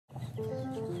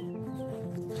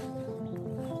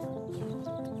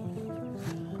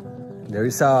There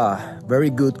is a very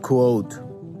good quote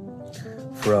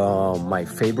from my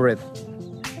favorite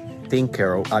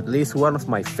thinker, or at least one of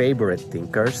my favorite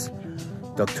thinkers,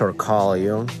 Dr. Carl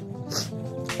Jung.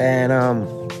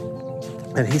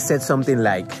 And he said something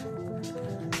like,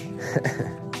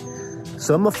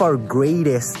 some of our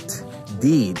greatest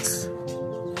deeds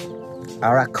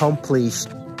are accomplished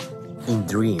in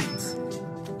dreams.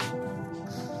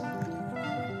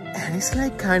 And it's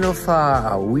like kind of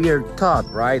a weird thought,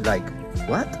 right? Like,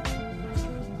 what?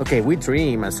 Okay, we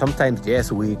dream, and sometimes,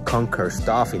 yes, we conquer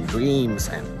stuff in dreams,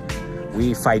 and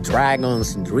we fight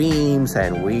dragons in dreams,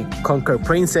 and we conquer a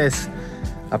princess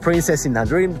in a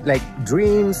dream. Like,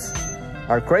 dreams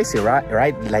are crazy,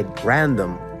 right? Like,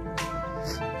 random.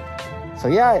 So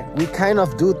yeah, we kind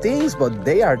of do things, but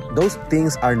those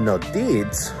things are not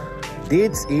deeds.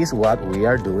 Deeds is what we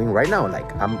are doing right now.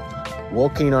 Like, I'm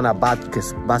walking on a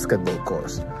basketball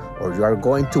course, or you are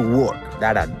going to work.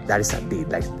 That is a deed.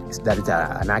 Like, that is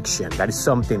an action. That is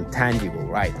something tangible,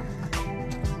 right?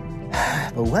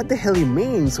 But what the hell it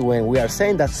means when we are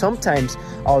saying that sometimes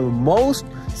our most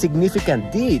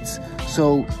significant deeds,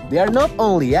 so they are not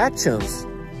only actions,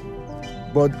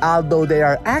 but although they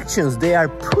are actions, they are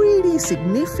pretty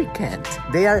significant.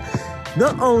 They are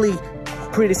not only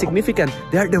pretty significant,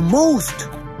 they are the most.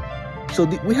 So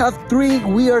we have three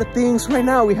weird things right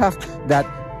now. We have that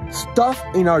stuff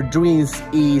in our dreams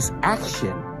is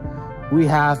action. We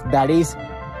have that is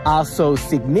also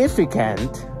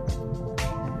significant.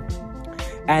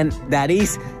 And that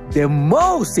is the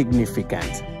most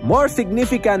significant. More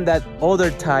significant than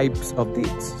other types of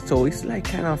deeds. So it's like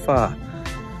kind of a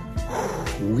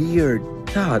weird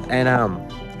thought. And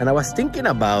I was thinking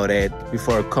about it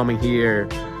before coming here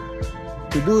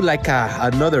to do like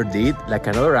another deed, like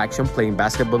another action, playing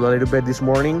basketball a little bit this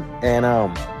morning. And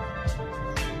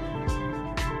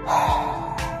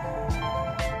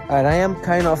I am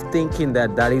kind of thinking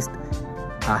that is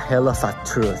a hell of a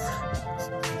truth.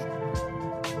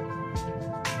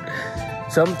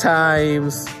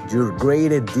 Sometimes your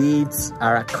greatest deeds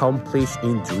are accomplished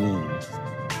in dreams.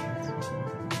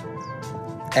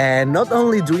 And not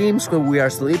only dreams when we are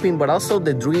sleeping, but also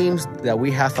the dreams that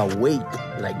we have awake,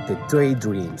 like the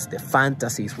daydreams, the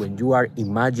fantasies when you are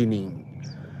imagining.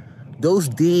 Those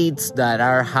deeds that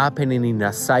are happening in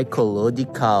a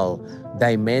psychological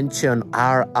dimension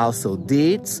are also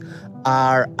deeds,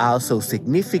 are also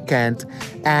significant,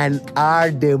 and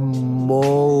are the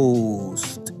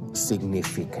most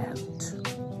significant.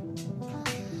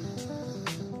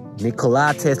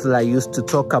 Nikola Tesla used to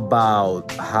talk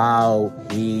about how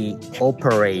he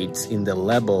operates in the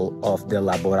level of the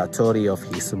laboratory of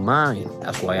his mind.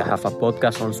 That's why I have a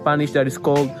podcast on Spanish that is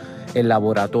called El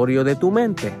Laboratorio de tu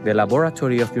Mente, the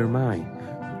laboratory of your mind.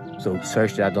 So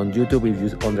search that on YouTube if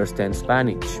you understand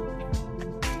Spanish.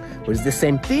 But it's the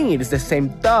same thing, it is the same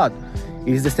thought,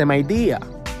 it is the same idea.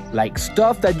 Like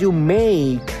stuff that you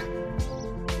make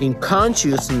in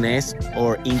consciousness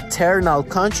or internal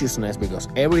consciousness, because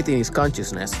everything is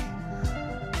consciousness,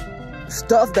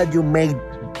 stuff that you made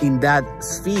in that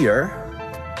sphere,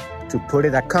 to put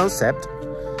it a concept,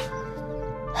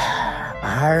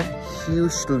 are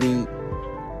hugely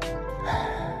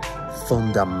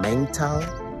fundamental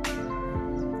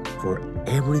for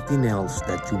everything else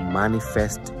that you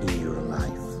manifest in your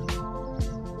life.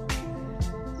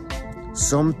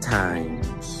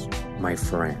 Sometimes, my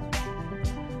friend,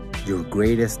 your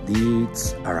greatest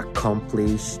deeds are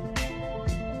accomplished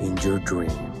in your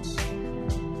dreams.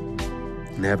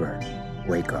 Never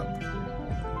wake up.